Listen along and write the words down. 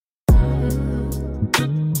Yeah.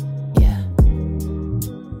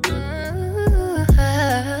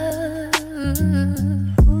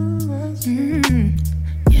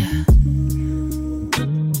 Yeah.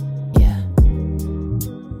 Yeah.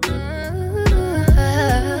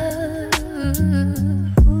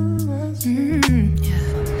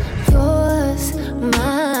 Yours,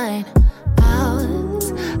 mine, ours.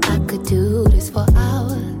 I could do this for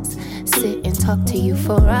hours. Sit and talk to you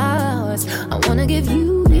for hours. I wanna give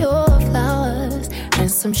you your flowers and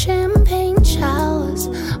some champagne showers,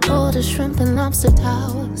 all the shrimp and lobster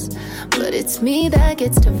towers. But it's me that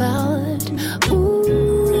gets devoured. Ooh,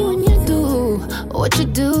 when you do what you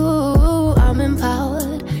do, I'm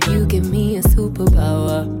empowered. You give me a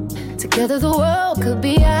superpower. Together the world could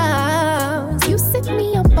be ours. You sit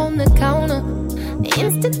me up on the counter.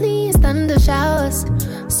 Instantly it's thunder showers,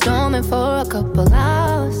 storming for a couple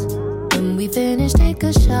hours. When we finish, take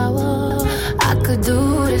a shower. I could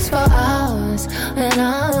do this for hours and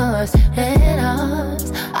hours and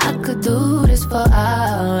hours. I could do this for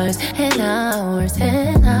hours and hours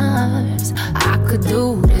and hours. I could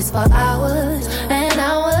do this for hours and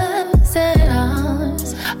hours and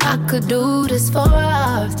hours. I could do this for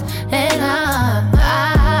hours and hours.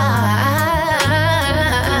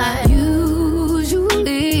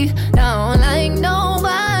 Usually don't like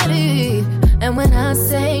nobody, and when I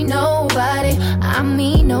say nobody, I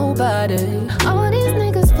mean nobody. All these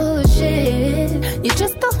niggas full of shit. You're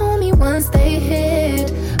just a homie once they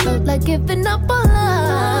hit. Felt like giving up on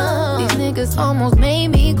love. These niggas almost made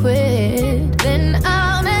me quit. Then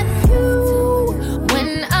I met you.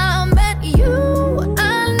 When I met you,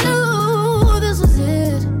 I knew this was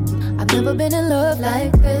it. I've never been in love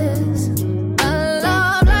like this. A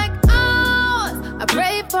love like ours. I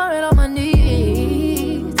pray for it on my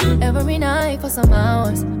knees every night for some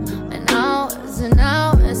hours and hours and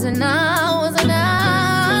hours and hours and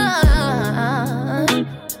hours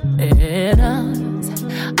and hours.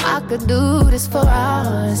 I could do this for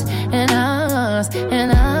hours and hours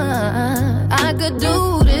and hours. I could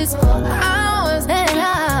do this for hours and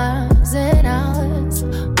hours and hours.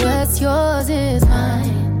 What's yours is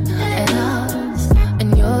mine and ours,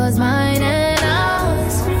 and yours mine and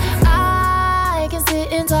ours. I can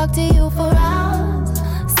sit and talk to you for hours,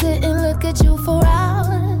 sit and look at you for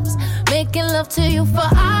hours, making love to you for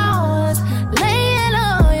hours, laying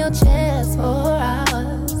on your chest for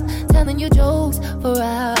hours, telling you jokes for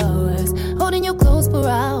hours, holding you close for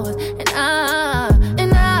hours, and hours.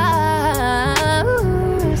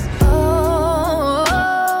 Oh,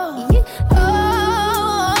 yeah, oh,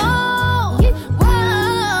 yeah,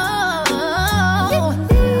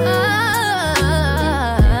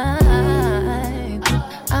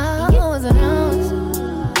 hours and hours,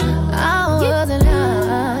 hours and hours and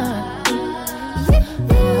hours.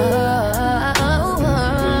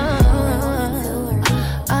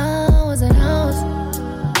 Hours and hours.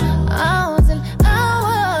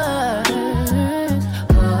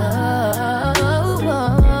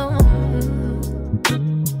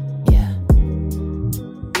 Yeah.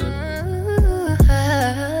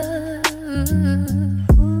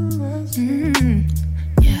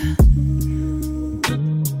 Yeah.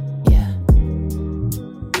 Yeah.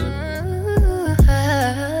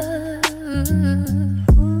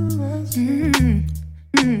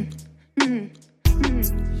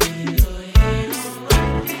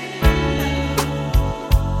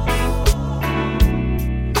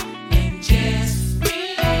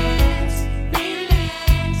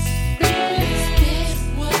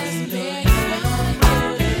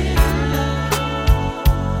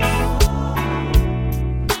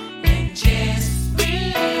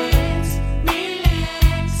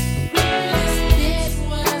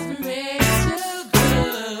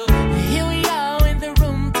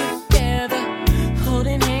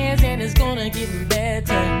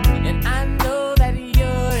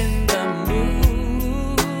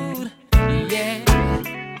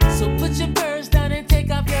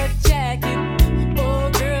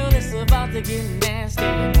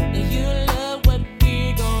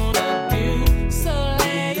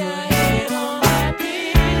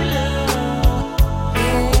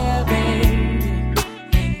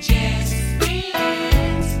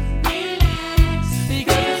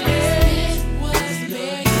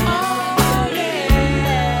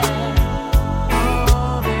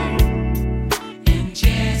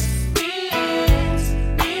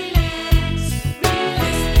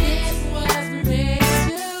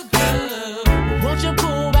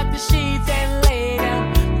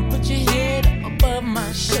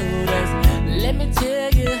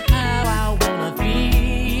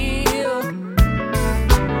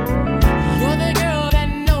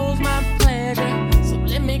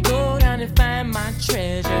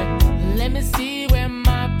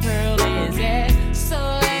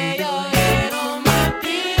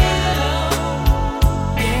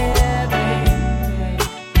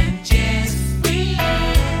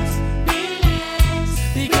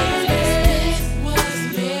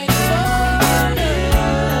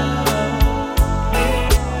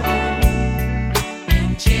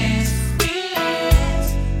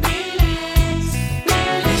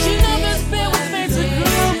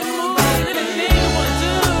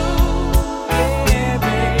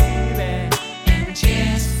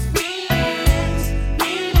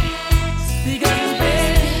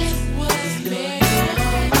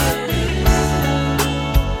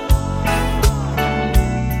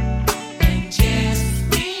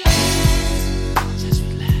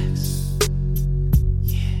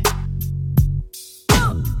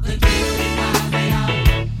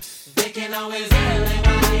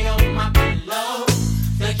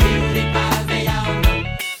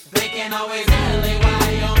 can always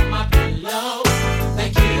LAY on my pillow. The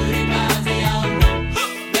cutie pies, they all know.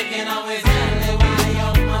 They can always LAY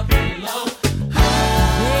on my pillow.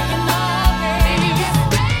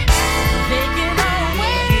 They can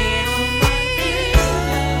always,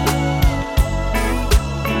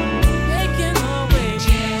 they can always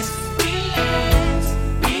just relax,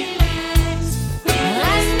 relax.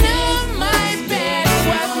 I know my best,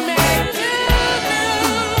 what made you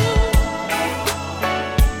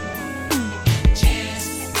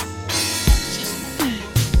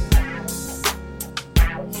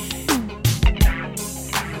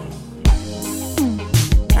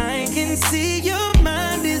I can see your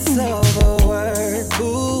mind is overworked,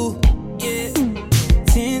 boo. Yeah,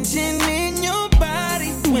 tension in your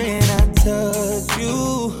body when I touch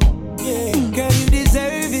you. Yeah, girl, you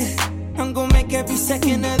deserve it. I'm gonna make every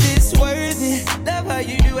second of this worth it. Love how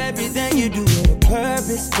you do everything you do with a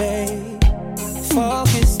purpose, babe.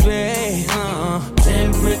 Focus, babe.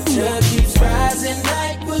 Temperature keeps rising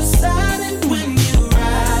like Poseidon when you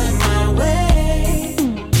ride my way.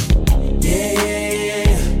 Yeah,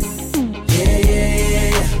 yeah,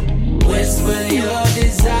 yeah. Whisper your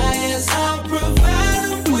desires, I'll provide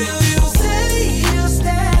them. Will you say you'll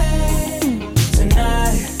stay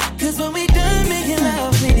tonight? 'Cause when we done making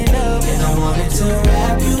love, cleaning up, and I wanted to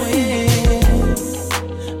wrap you in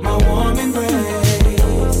my warm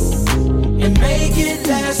embrace and make it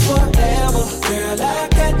last forever. Girl, I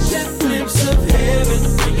got your glimpse of heaven.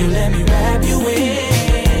 Will you let me wrap you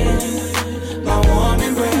in my warm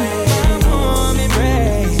embrace?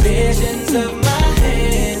 Visions of my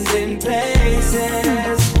hands in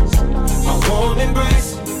places. My warm embrace.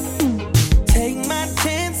 Take my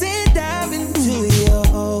chance and dive into your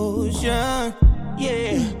ocean.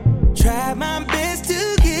 Yeah. Try my best to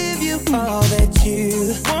give you all that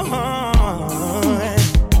you want.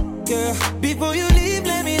 Girl, before you leave,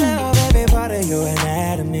 let me love every part of your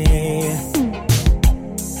anatomy.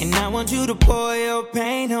 And I want you to pour your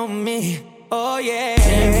pain on me. Oh yeah.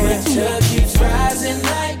 Temperature keeps rising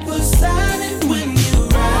like Poseidon when you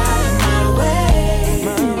ride my way.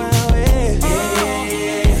 My way.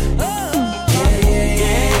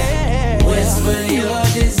 Yeah. Whisper your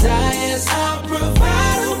desires, I'll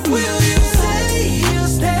provide them. Will you say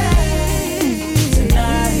you'll stay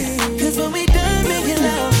tonight? 'Cause when we done making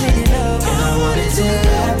love, and I wanted to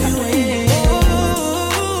wrap you in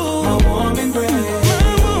my warm embrace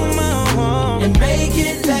and make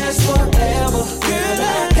it last forever. Girl,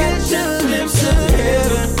 I got your glimpse of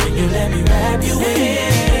heaven. Will you let me wrap you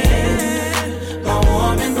in my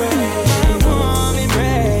warm embrace?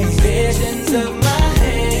 Visions of my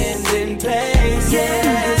hands in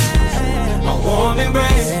places. My warm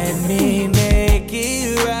embrace. Let me make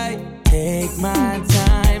it right. Take my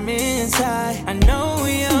time inside. I know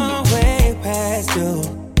you're way past due.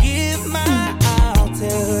 Give my all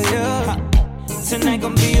to you. Tonight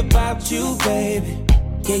gon' be about you, baby.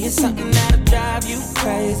 Yeah, you're something that'll drive you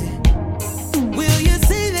crazy. Will you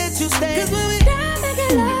say that you stay? 'Cause when we die,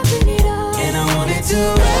 making love, bring it on. And I wanted to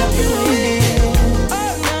wrap you in.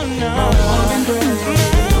 Oh, no. My warm embrace.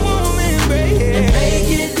 And make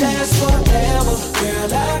it last forever.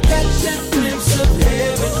 Girl, I got your glimpse of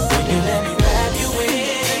heaven. Will you let me wrap you in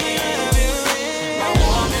my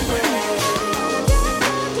warm embrace?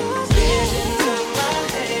 Visions of my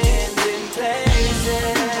hands in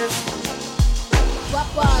places.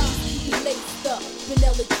 Why keep me laced up?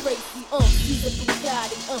 Vanilla Tracy, Caesar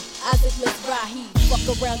Bugatti, Isaac Mizrahi. Fuck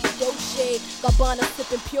around the Dolce, Gabbana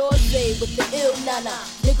sipping Pure Zay with the ill nana.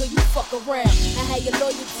 Nigga, you fuck around. I had your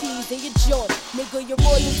loyalties and your joint. Nigga, your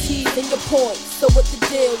royalties and your points. So what the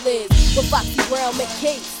deal is? With Foxy Brown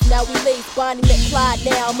McCase. Now we lace Bonnie McClyde.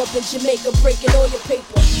 Now I'm up in Jamaica breaking all your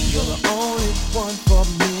paper. You're the only one for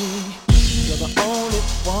me. You're the only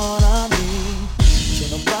one I need. Can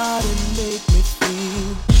nobody make me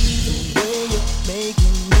feel the way you're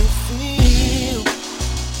making me feel?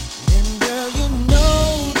 And girl, you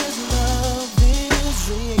know this love is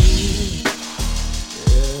real.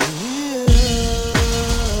 Yeah.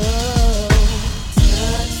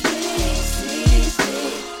 Touch me, squeeze me,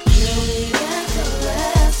 feel me and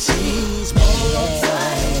caress me. Tease me. Hold on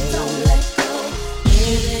tight, don't let go.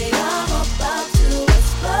 Baby, I'm about to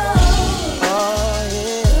explode. Oh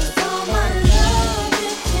yeah. All my love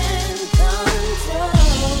you can control.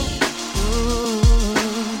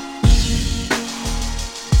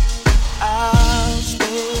 I'll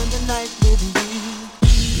spend the night with you.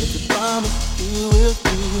 If you promise you will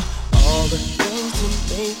do all the things to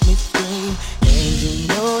make me scream, and you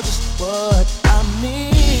know just what I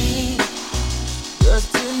mean. 'Cause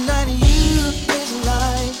tonight you taste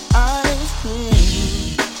like ice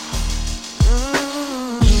cream.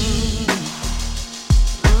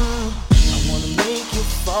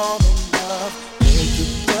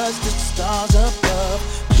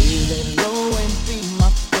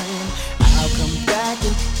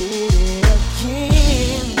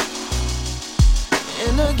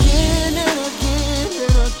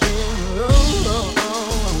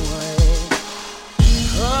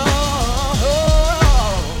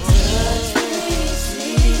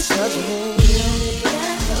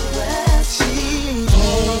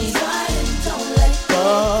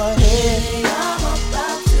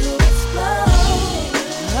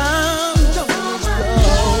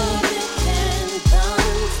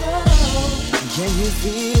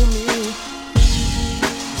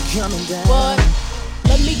 coming down. But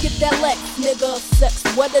let me get that Lex, nigga. Sex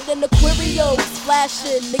wetter than Aquarius,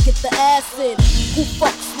 flashing to get the ass in. Who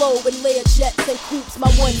fuck slow and layer jets and coops,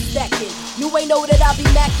 my one stacking. You ain't know that I be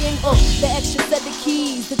macking. The extra set of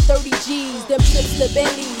keys, the 30 G's, them trips to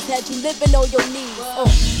Bentleys, had you living on your knees.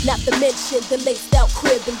 Not to mention the laced out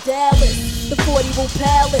crib in Dallas, the 40 room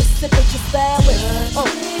palace, sipping your salad.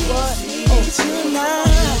 What?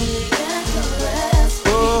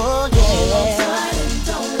 Oh yeah.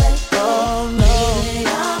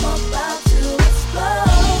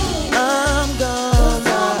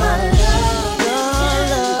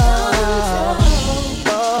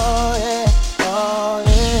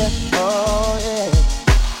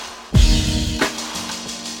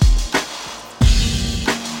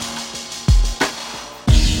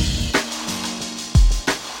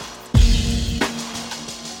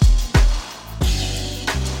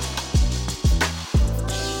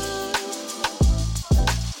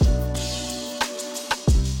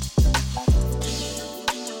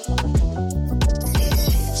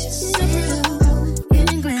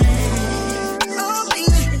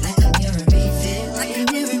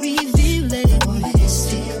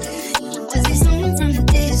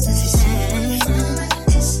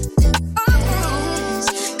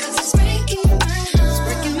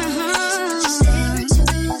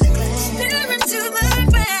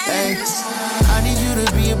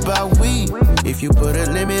 If you put a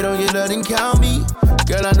limit on your love, then count me.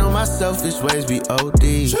 Girl, I know my selfish ways be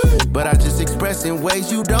OD, but I just express in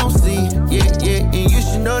ways you don't see. Yeah, yeah, and you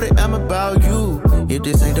should know that I'm about you. If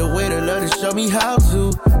this ain't the way to love, then show me how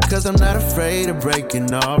to. Cause I'm not afraid of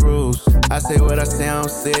breaking all rules. I say what I sound,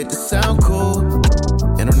 said to sound cool.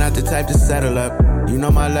 And I'm not the type to settle up. You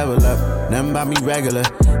know my level up, nothing about me regular.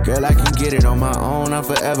 Girl, I can get it on my own, I'm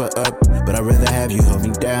forever up. But I'd rather have you hold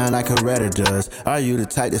me down like a Retta does. Are you the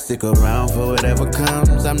type to stick around for whatever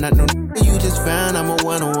comes? I'm not no you just found, I'm a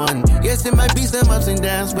one-on-one. Yes, it might be some ups and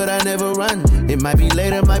downs, but I never run. It might be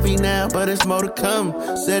later, might be now, but it's more to come.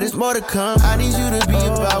 Said it's more to come, I need you to be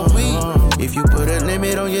about we. If you put a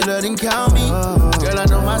limit on your love, then count me. Girl, I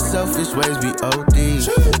know my selfish ways be OD,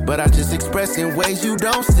 but I just express in ways you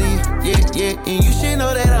don't see. Yeah, yeah, and you should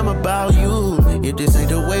know that I'm about you. If this ain't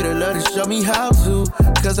the way to love, then show me how to.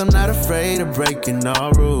 Cause I'm not afraid of breaking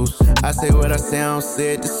all rules. I say what I sound,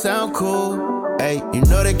 said to sound cool. Hey, you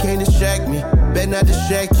know they can't distract me, better not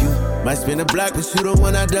distract you. Might spin a block, but you the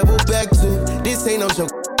one I double back to. This ain't no joke,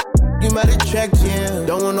 you might attract you.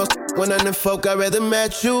 Don't want no when I'm the folk, I'd rather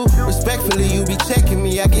match you. Respectfully, you be checking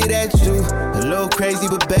me, I get at you. A little crazy,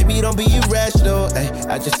 but baby, don't be irrational. Ay,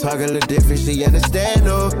 I just talk a little different, she understand,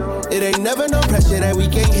 oh. It ain't never no pressure that we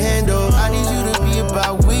can't handle. I need you to be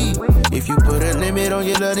about we. If you put a limit on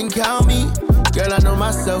your love, then count me. Girl, I know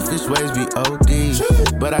my selfish ways be OD,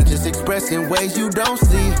 but I just express in ways you don't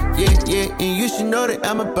see. Yeah, yeah, and you should know that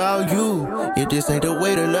I'm about you. If this ain't the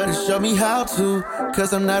way to love, then show me how to.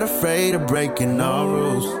 Cause I'm not afraid of breaking all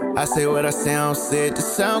rules. I say what I sound, said to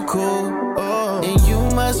sound cool. Oh. And you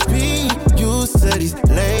must be used to these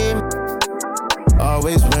lame,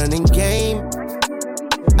 always running game.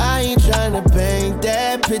 I ain't tryna paint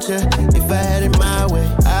that picture. If I had it my way,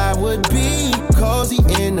 I would be cozy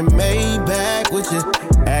in the Maybach with you,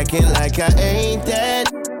 acting like I ain't that.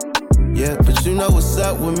 Yeah, but you know what's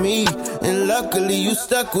up with me, and luckily you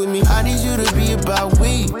stuck with me. I need you to be about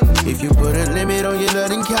we. If you put a limit on your love,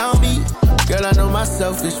 then count me. Girl, I know my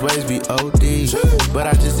selfish ways be OD, but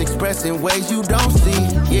I just express in ways you don't see.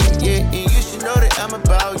 Yeah, yeah, and you should know that I'm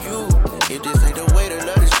about you. If this ain't the way to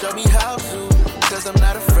love, then show me how to. Cause I'm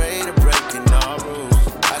not afraid of breaking all rules.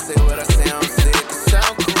 I say what I sound, said to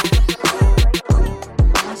sound cool.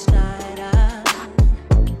 Last night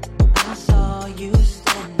I saw you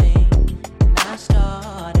standing, and I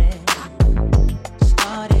started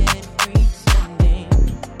pretending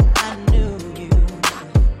I knew you,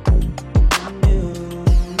 knew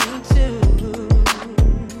me too.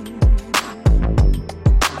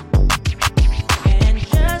 Can't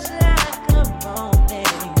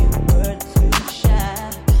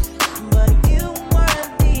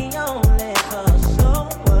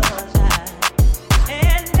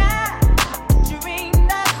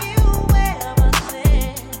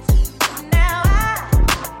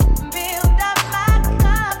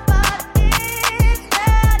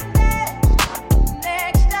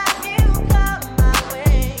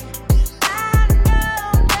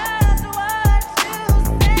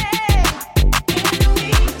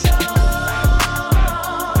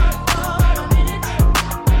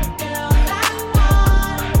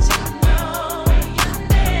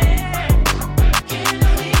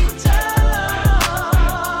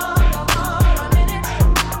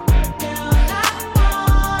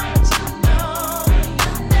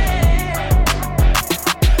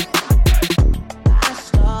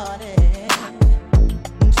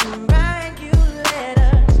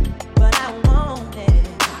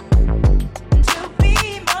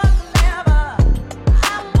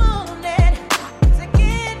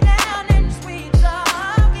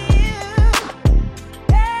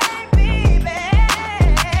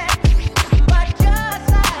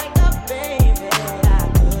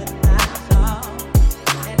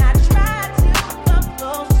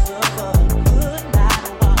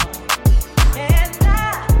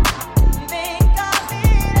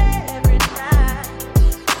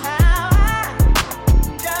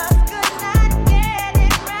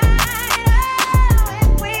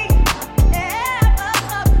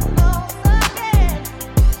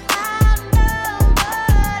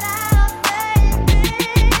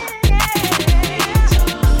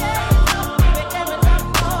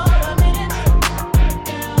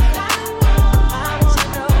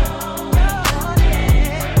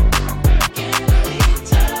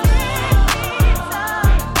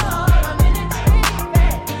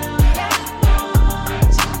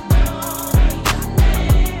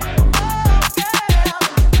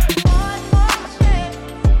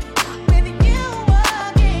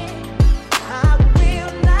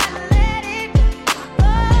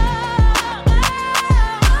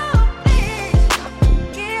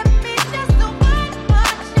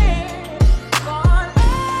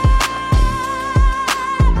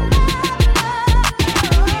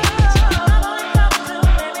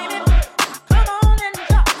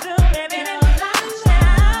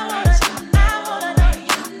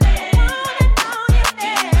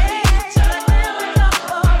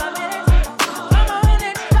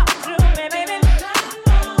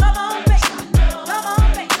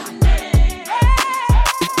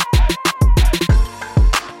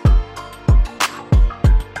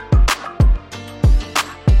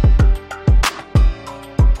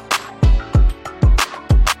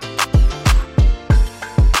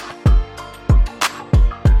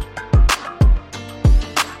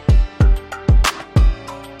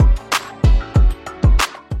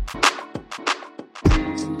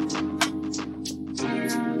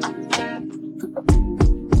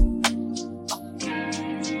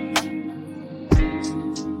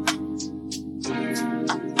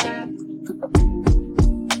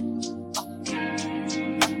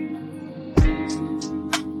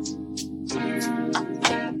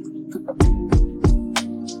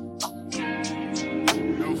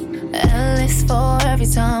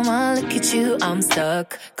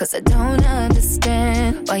fuck. Cause I don't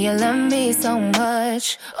understand why you love me so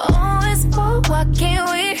much. Oh, it's for why can't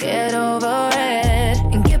we get over it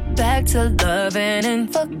and get back to loving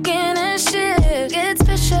and fucking and shit. It's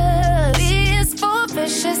vicious. B is for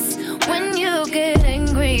vicious. When you get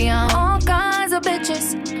angry on all kinds of bitches.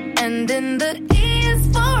 And then the E is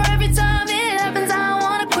for every time it happens I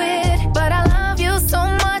wanna quit. But I love you so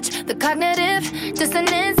much. The cognitive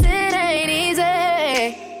dissonance, it ain't easy.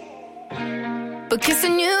 But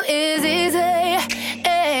kissing you is easy.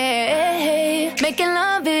 Making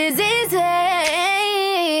love is easy.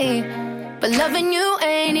 But loving you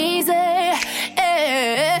ain't easy.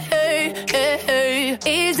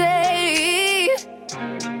 Easy.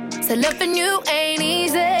 So loving you ain't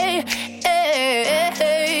easy.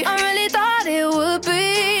 I really thought it would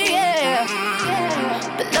be, yeah.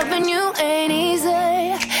 But loving you ain't easy.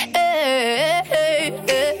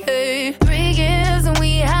 3 years and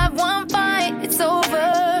we have one fight. It's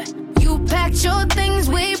over. You packed your things,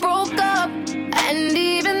 we broke up. And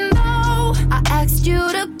even though I asked you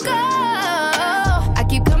to go, I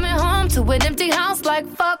keep coming home to an empty house like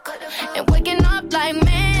fuck. And waking up like,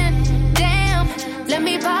 man, damn. Let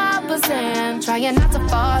me pop a Zan. Trying not to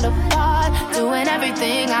fall apart. Doing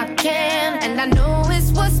everything I can. And I know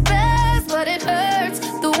it's what's best, but it hurts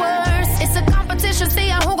the worst. It's a competition, see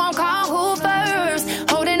who gon' call who first.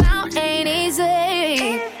 Holding out ain't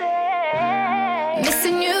easy.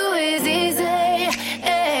 Missing you is easy.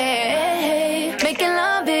 Making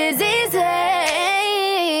love is easy.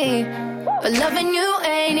 But loving you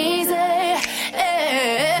ain't easy.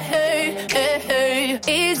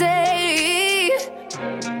 Easy.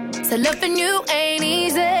 So loving you ain't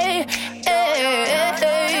easy.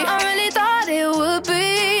 I really thought it would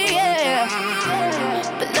be, yeah.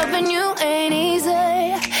 But loving you ain't easy.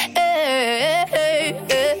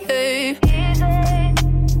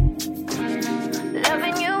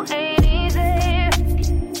 Loving you ain't easy.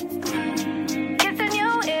 Kissing you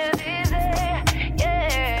is easy, yeah.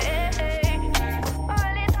 I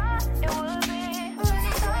really thought it would be,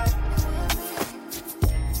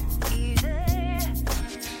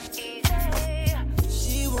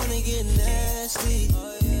 She wanna get nasty.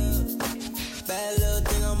 Oh yeah. Bad little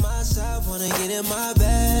thing on my side, wanna get in my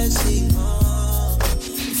backseat.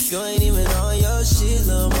 If you ain't even on your shit,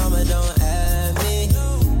 little mama, don't add me.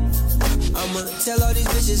 I'ma tell all these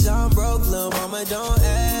bitches I'm broke, little mama, don't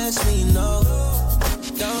ask me, no.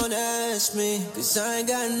 Don't ask me, cause I ain't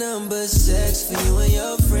got nothing but sex for you and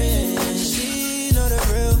your friends. She know the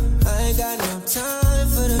real, I ain't got no time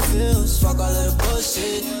for the feels. Fuck all of the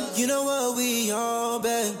bullshit, you know what we on,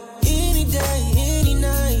 babe. Any day, any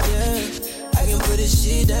night, yeah. I can put this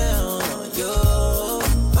shit down on you.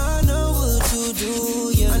 I know what to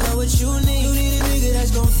do, yeah. I know what you need. You need a nigga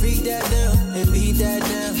that's gon' freak that down and beat that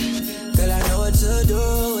down. Girl, I know what to do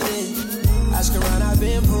with it. Ask around, I've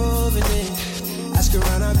been proving it. Ask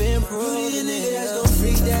around, I've been proving it. You need a nigga that's gon'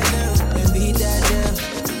 freak that down and beat that down.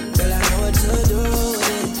 Girl, I know what to do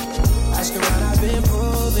with it. Ask around, I've been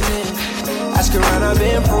proving it. Ask around, I've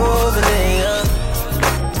been proving it, yeah.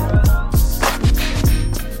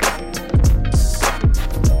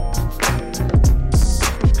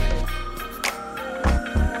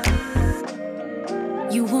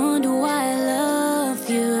 You wonder why I love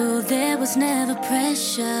you. There was never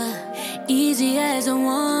pressure. Easy as I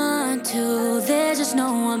want to. There's just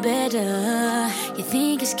no one better. You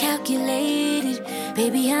think it's calculated.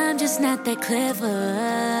 Baby, I'm just not that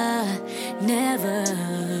clever. Never.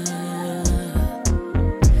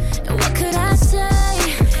 And what could I say?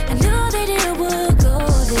 I knew that it would go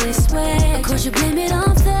this way. Of course you blame it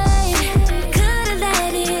on fate. Could've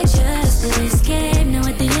let it just escape. Now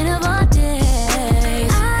at the end of our day,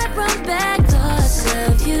 I brought back thoughts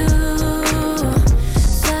of you.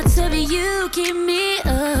 Thoughts of you keep me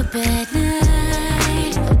up at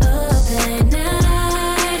night. Up at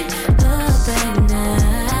night. Up at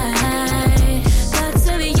night. Thoughts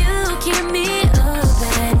of you keep me up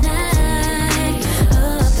at night.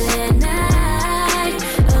 Up at night.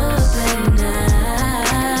 Up at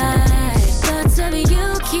night. Thoughts of you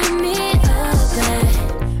keep me up at.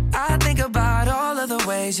 I think about all of the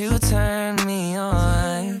ways you turn me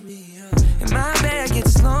on. And my bed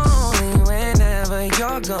gets lonely whenever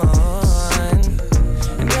you're gone.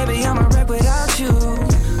 And baby, I'm a wreck without you.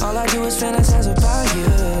 All I do is fantasize about you.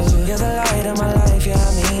 You're the light of my life, yeah,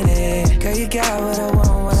 I mean it. Girl, you got what I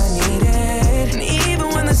want when I need it. And even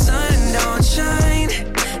when the sun don't shine,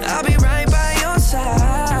 I'll be right by your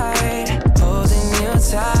side, holding you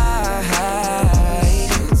tight.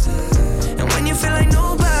 And when you feel like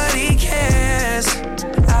nobody cares,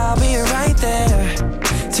 I'll be right there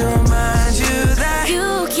to remind you that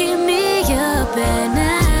You keep me up at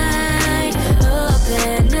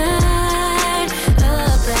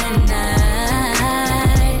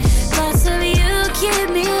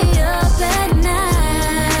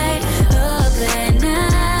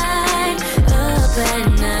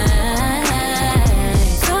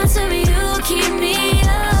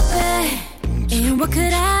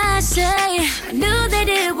say I knew that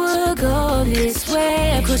it would go this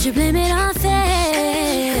way. Could you blame it on fate?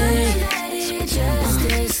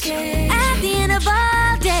 At the end of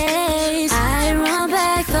all days, I run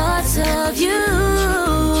back thoughts of you.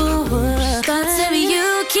 Thoughts of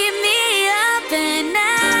you keep me up at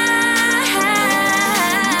night.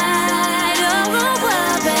 Oh,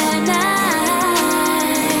 up at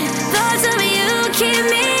night. Thoughts of you keep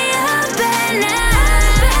me up at night.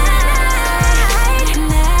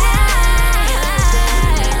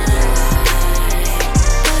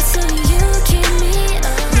 Thoughts of you keep me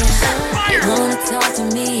up. You wanna talk to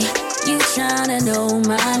me? You tryna know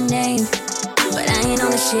my name, but I ain't on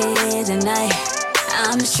the shit tonight.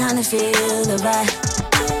 I'm just tryna feel the vibe.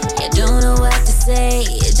 You don't know what to say,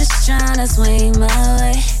 you're just tryna swing my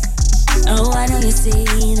way. Oh, I know you see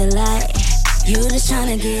the light. You just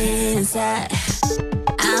tryna get inside.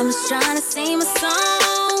 I'm just tryna sing my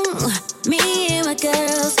song. Me and my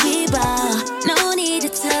girls, we ball. No need to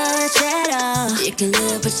touch at all. You can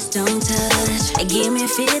look, but just don't touch. Give me a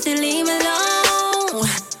fifth and leave me alone.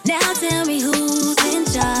 Now tell me who's in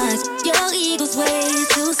charge. Your ego's way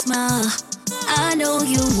too small. I know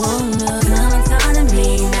you wanna come and talk to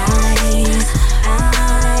me nice.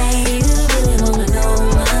 You really wanna know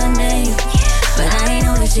my name, but I ain't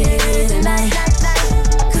on the shit tonight.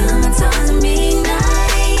 Come and talk to me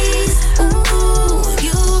nice. Ooh,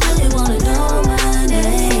 you really wanna know my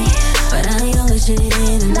name, but I ain't on the shit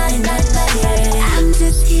tonight. I'm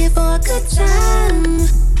just here for a good time.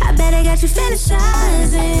 I bet I got you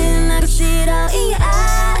fantasizing. I can see it all in your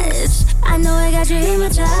eyes. I know I got you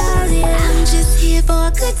hypnotized, yeah. I'm just here for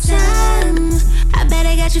a good time. I bet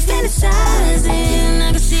I got you fantasizing.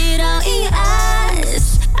 I can see it all in your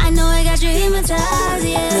eyes. I know I got you hypnotized,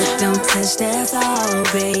 yeah. Look, don't touch, that's all,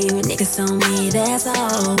 baby. Niggas on me, that's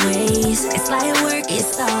always. It's like work,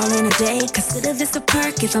 it's all in a day. Consider this a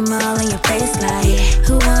perk if I'm all in your face like,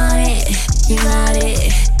 who want it? You got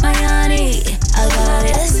it. My honey, I got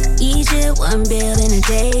it. Egypt, one bill in a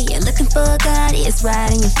day. You're looking for a god, it's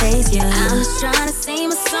right in your face, yeah. I'm just trying to sing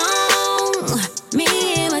my song. Me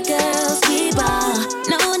and my girls, we ball.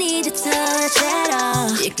 No need to touch at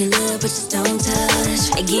all. You can look, but just don't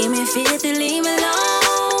touch. Give me a fifth and leave me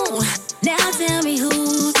alone. Now tell me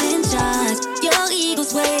who's in charge. Your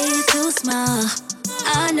ego's way too small.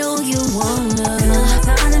 I know you wanna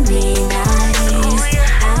talk to me nice.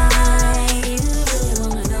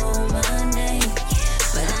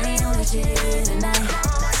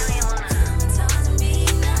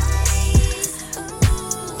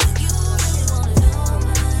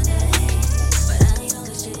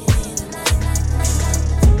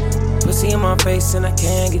 See my face and I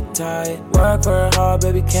can't get tired. Work very hard,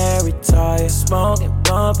 baby, can't retire. Smoking,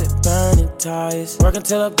 bumping, burning tires. Working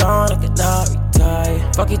till I'm gone, I cannot retire.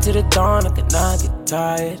 Fuck you to the dawn, I cannot get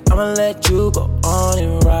tired. I'ma let you go on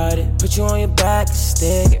and ride it. Put you on your back and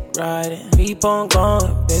stick it riding. Keep on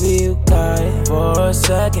going, baby, you got it. For a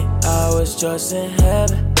second, I was just in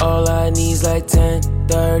heaven. All I need's like 10,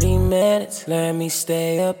 30 minutes. Let me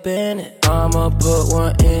stay up in it. I'ma put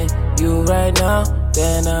one in you right now.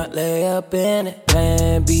 Then I lay up in it.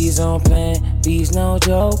 Plan B's on plan B's, no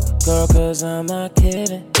joke, girl, cause I'm not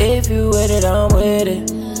kidding. If you with it, I'm with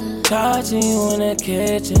it. Touching you in the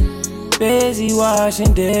kitchen, busy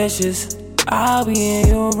washing dishes. I'll be in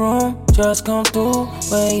your room, just come through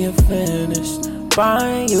when you're finished.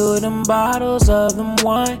 Buying you them bottles of them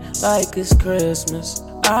wine like it's Christmas.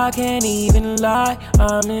 I can't even lie,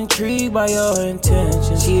 I'm intrigued by your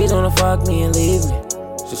intentions. She wanna fuck me and leave me,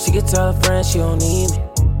 so she can tell her friends she don't need me.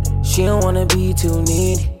 She don't wanna be too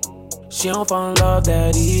needy. She don't fall in love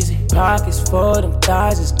that easy. Pockets full, them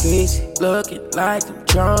thighs is greasy. Looking like them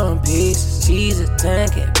drum pieces. She's a 10,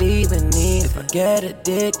 can't be beneath. If I get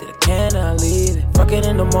addicted, I cannot leave it. Fuck it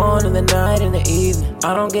in the morning, the night, and the evening.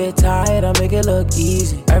 I don't get tired, I make it look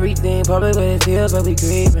easy. Everything public, but it feels like we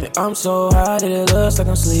creeping. I'm so high that it looks like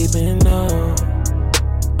I'm sleeping now.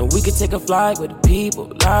 And we could take a flight where the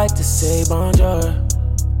people like to say bonjour.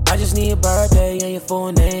 I just need your birthday and your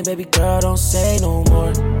full name, baby girl, don't say no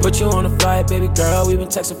more. Put you on a flight, baby girl, we've been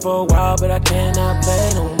texting for a while, but I cannot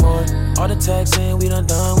play no more. All the texting we done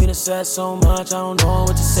we done said so much, I don't know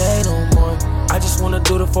what to say no more. I just wanna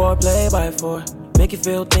do the foreplay by 4, make you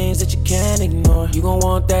feel things that you can't ignore. You gon'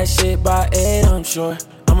 want that shit by 8, I'm sure.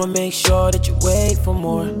 I'ma make sure that you wait for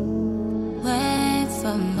more. Wait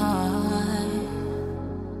for more.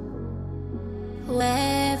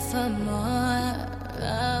 Wait for more.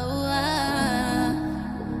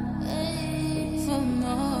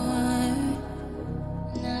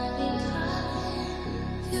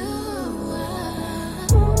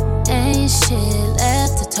 Ain't shit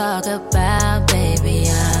left to talk about, baby.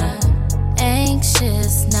 I'm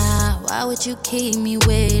this now? Why would you keep me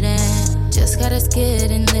waiting? Just got us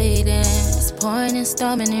getting late and it's pouring and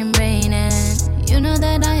storming and raining. You know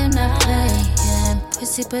that I am not playing.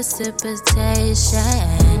 Pussy precipitation.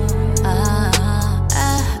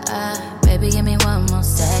 Baby, give me one more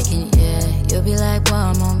second, yeah. You'll be like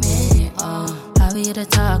one more minute, How for you to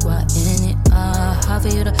talk while in it, How for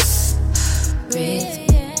you to breathe.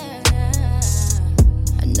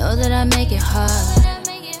 I know that I make it hard.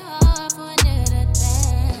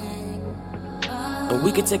 And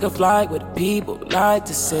we could take a flight with the people like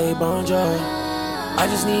to say bonjour. I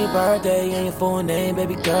just need your birthday and your full name,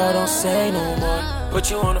 baby girl, don't say no more. Put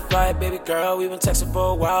you on a flight, baby girl, we been texting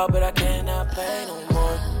for a while, but I cannot play no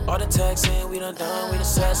more. All the texting, we done, we done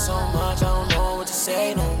said so much, I don't know what to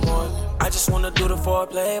say no more. I just wanna do the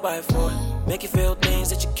foreplay by 4. Make you feel things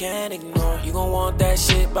that you can't ignore. You gon' want that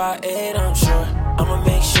shit by 8, I'm sure. I'ma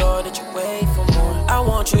make sure that you wait for more. I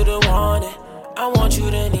want you to want it, I want you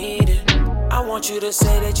to need it. I want you to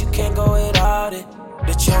say that you can't go without it,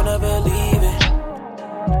 that you'll never leave it.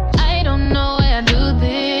 I don't know why I do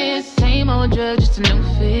this. Same old drug, just a new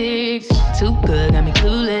fix. Too good, got me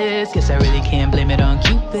clueless. Guess I really can't blame it on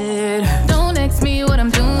Cupid. Don't ask me what I'm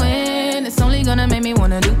doing. It's only gonna make me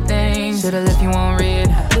wanna do things. Should've left you on red,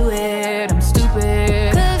 I blew it, I'm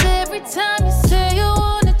stupid. Cause every time you say you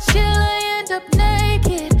wanna chill, I end up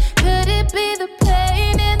naked. Could it be the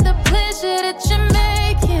pain and the pleasure that you're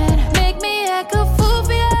making? Make me act a fool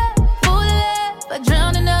for you, fool it, by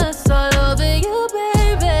drowning us all over you,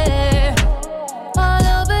 baby. All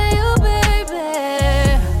over you, baby.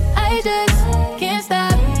 I just can't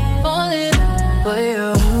stop falling for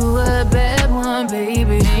you. You a bad one,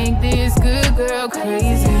 baby. Make this good girl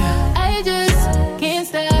crazy. I just can't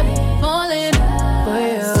stop falling for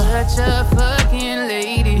you. Such a fucking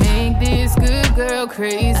lady. Make this good girl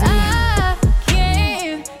crazy. I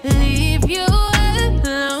can't leave you alone.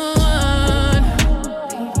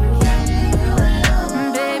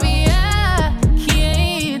 Baby, I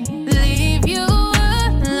can't leave you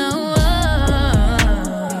alone.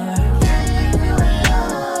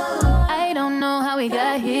 I don't know how we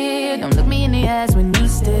got here. Don't look me in the eyes when you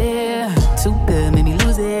stare. Too good, made me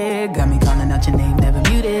lose it. Got me calling out your name, never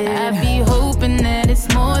muted. I be hoping that it's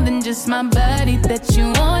more than just my body that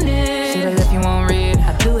you wanted. Should've left you on red,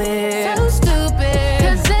 I blew it. So stupid.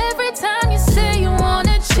 Cause every time you say you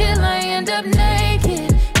wanna chill, I end up naked.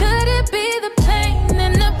 Could it be the pain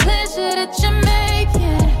and the pleasure that you're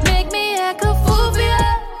making? Make me act a fool for you,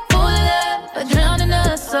 fool it up, by drowning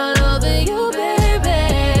us all over you, baby.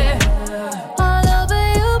 All over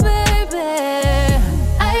you, baby.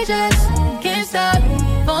 I just can't stop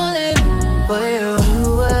falling for you.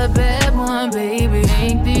 You a bad one, baby.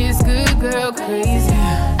 Make this good girl crazy.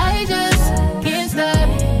 I just can't stop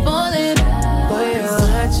falling for you.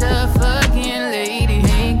 Such a fucking lady.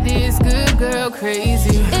 Make this good girl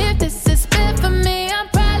crazy. If this is meant for me, I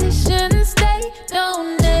probably shouldn't stay.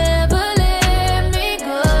 Don't ever let me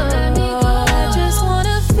go. I just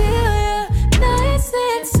wanna feel you nice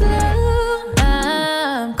and slow.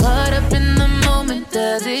 I'm caught up in the moment.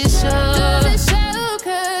 Does it show? Does it show?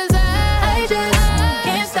 Cause I just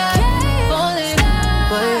can't stop falling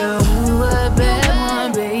for you. You a bad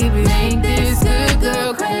one, baby. Make this good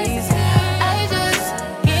girl crazy. I just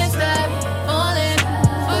can't stop falling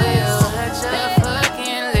for you. Such a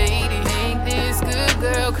fucking lady. Make this good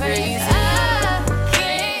girl crazy. I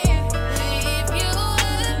can't leave you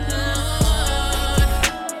alone.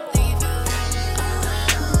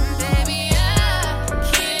 Baby, I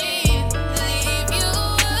can't leave you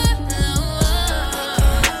alone.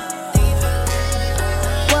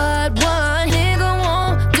 What one nigga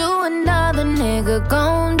won't do, another nigga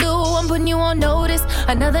gon' do. I'm putting you on notice.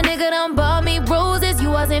 Another nigga done bought me roses. You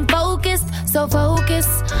wasn't focused, so focused.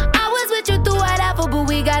 I was with you through whatever, but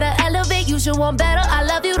we gotta elevate. You should want better. I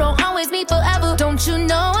love you, don't always meet forever. Don't you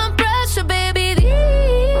know I'm pressure, baby?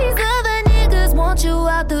 These other niggas want you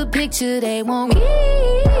out the picture. They want me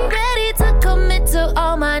ready to commit to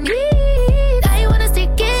all my needs. I wanna stick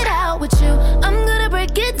it out with you. I'm gonna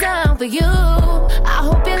break it down for you. I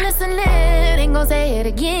hope you're listening. Ain't gon' say it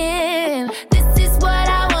again. This is what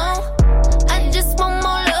I want. I just want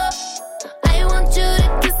more love. I want you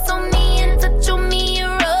to kiss on me and touch on me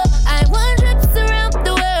and rub. I want trips around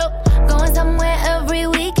the world, going somewhere every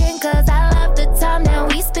weekend. Cause I love the time that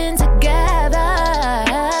we spend together.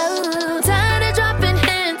 Tired of dropping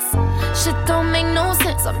hints. Shit don't make no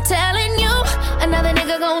sense. I'm telling you, another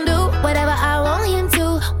nigga gon' do whatever I want him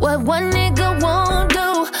to. What one nigga won't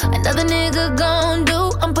do, another nigga gon'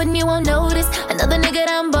 do. I'm putting you on notice. Another nigga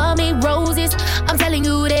done bought me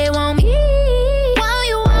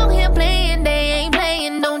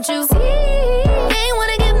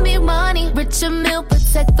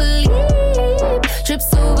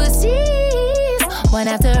one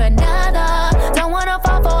after another. Don't wanna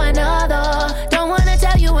fall for another. Don't wanna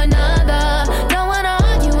tell you another. Don't wanna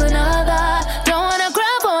argue another. Don't wanna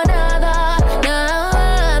cry for another.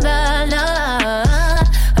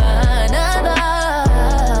 Another.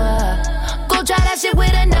 Go try that shit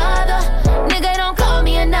with another. Nigga, don't call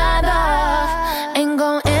me another. Ain't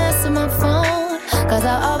gon' answer my phone, cause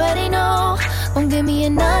I already know. Don't give me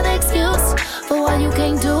another excuse for why you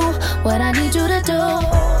can't do what I need you to do.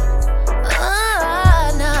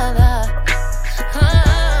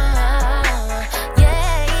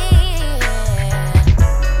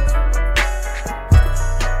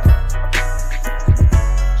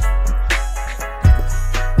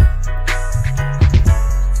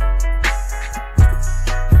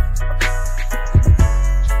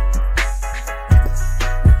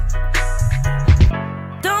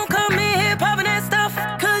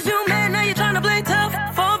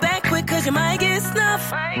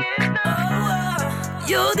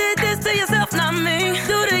 You did this to yourself, not me.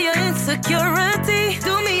 Due to your insecurity.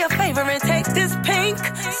 Do me a favor and take this pink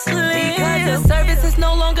slip. Because your service is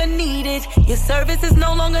no longer needed. Your service is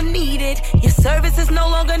no longer needed. Your service is no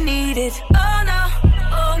longer needed. Oh no,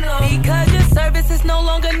 oh no. Because your service is no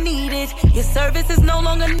longer needed. Your service is no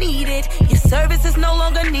longer needed. Your service is no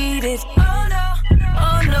longer needed. Oh no,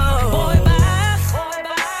 oh no. Boy, bye.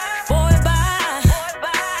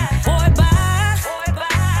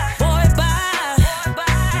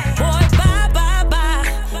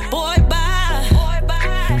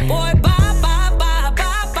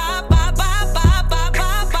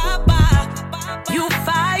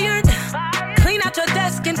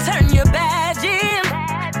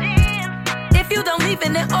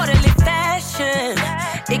 In an orderly fashion,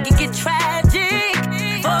 it can get tragic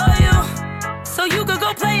for you. So you could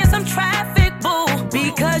go play in some traffic, boo.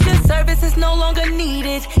 Because your service is no longer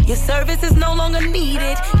needed. Your service is no longer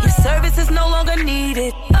needed. Your service is no longer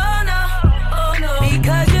needed. Oh no, oh no.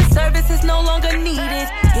 Because your service is no longer needed.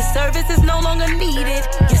 Your service is no longer needed.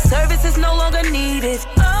 Your service is no longer needed.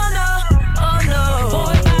 Oh no, oh no.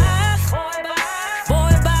 Boy,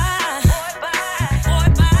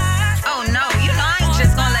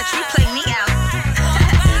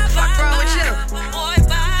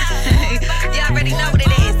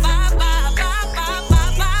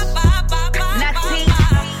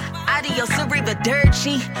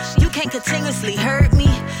 you can't continuously hurt me.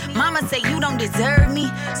 Mama say you don't deserve me,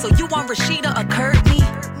 so you want Rashida or Courtney.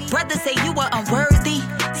 Brother say you are unworthy,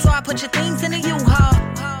 so I put your things in a U-Haul.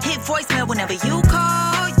 Hit voicemail whenever you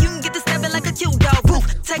call. You can get the stepping like a Q-dog. Roof,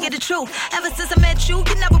 tell you the truth. Ever since I met you,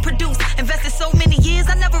 you never produced. Invested so many years,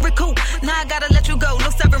 I never recoup. Now I gotta let you go, no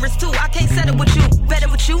severance too. I can't settle with you, better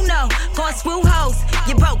what you know. Going screw hoes,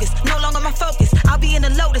 you're bogus, no longer my focus. I'll be in the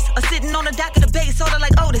Lotus, or sitting on the dock of the bay, sorta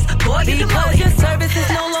like Otis. Boy, you because your service is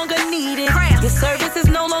no longer needed. Your service is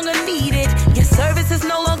no longer needed. Your service is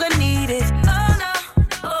no longer needed. Oh no,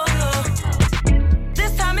 oh no.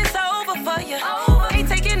 This time it's over for you. Ain't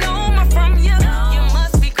taking no more from you. You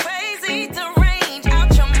must be crazy, deranged,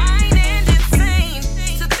 out your mind and insane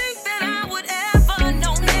to think that I would ever,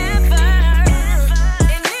 no never.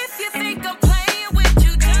 And if you think I'm playing with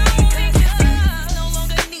you, don't, because no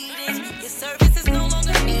longer needed. Your service is no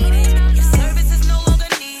longer needed. Your service is no longer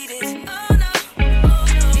needed. Oh no,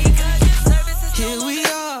 because your service is no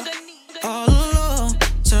longer needed. All alone,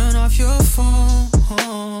 turn off your phone.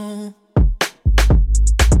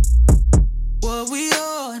 What we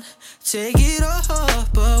on? Take it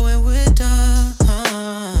off, but when we're done,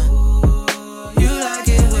 you like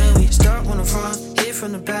it when we start on the front, hit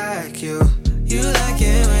from the back, you like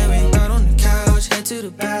it when we start on the couch, head to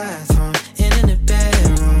the bathroom, and in the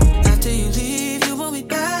bedroom. After you leave, you want me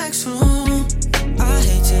back soon. I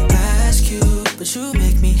hate to ask you, but you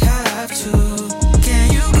make me have to.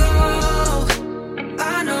 Can you go?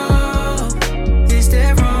 I know this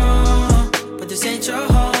that wrong, but this ain't your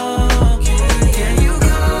home. Can you go?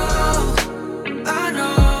 I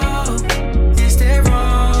know this that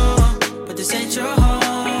wrong, but this ain't your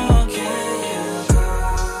home. Can you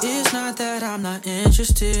go? It's not that I'm not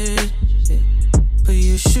interested, but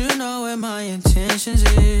you should know what my intentions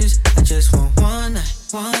is. I just want one night,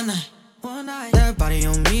 one night, one night. That body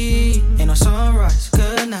on me, ain't no sunrise.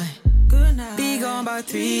 Good night. Be gone by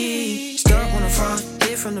 3. Start on the front,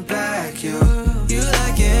 hit from the back. You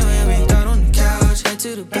like it when we start on the couch, head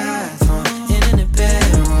to the bathroom, and in the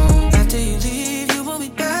bedroom. After you leave, you want me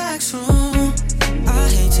back soon. I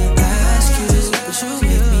hate to ask you, but you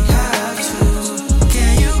make me have to.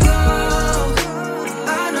 Can you go?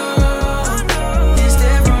 I know it's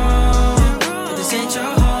that wrong, but this ain't your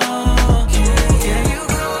home. Can you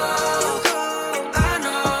go? I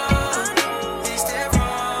know it's that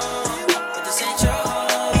wrong, but this ain't your home.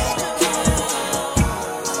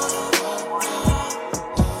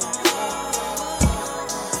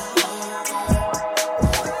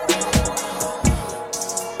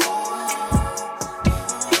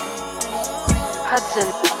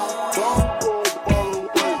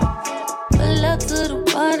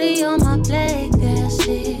 Cardi on my plate, that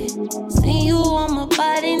shit. See you on my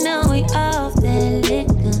body, now we off that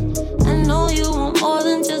liquor. I know you want more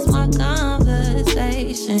than just my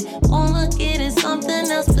conversation. Wanna get in something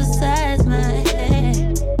else besides my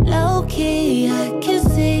head. Low key, I can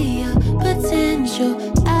see your potential.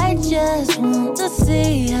 I just wanna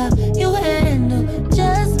see how you handle.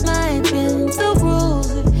 Just might bend the rules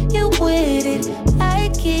if you with it. I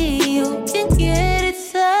key, you can get it.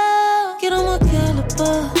 So get on my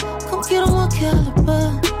caliber, come get on my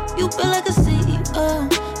caliber. You feel like a CEO,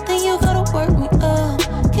 then you gotta work me up.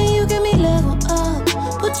 Can you get me level up?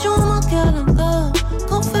 Put you on my calendar,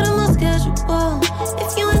 gon' fit in my schedule.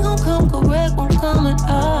 If you ain't gon' come correct, won't come at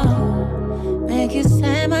all. Make you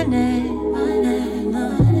say my name, my name,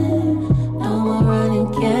 my name. No more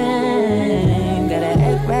running game. Gotta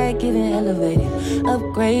act right, get it elevated.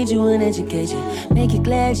 Upgrade you and educate you. Make you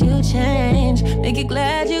glad you change, make you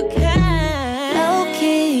glad you can. Low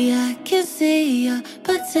key, I can see your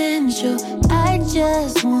potential. I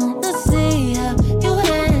just wanna see how you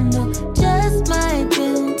handle. Just might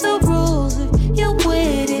bend the rules if you're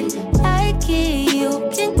with it. I key, you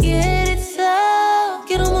can get it. So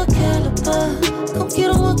get on my caliber, come get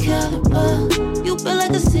on my caliber. You feel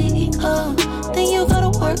like a CEO, then you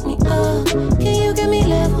gotta work me up. Can you get me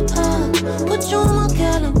level up? Put you on my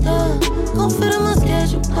calendar, gon' fit in my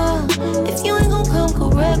schedule. If you ain't gon' come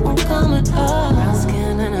correct, won't come at all. Brown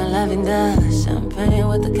skin and a lavender, champagne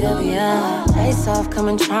with the caviar. Face off, come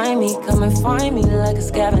and try me, come and find me like a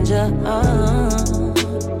scavenger.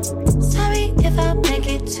 Sorry if I make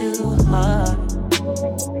it too hard.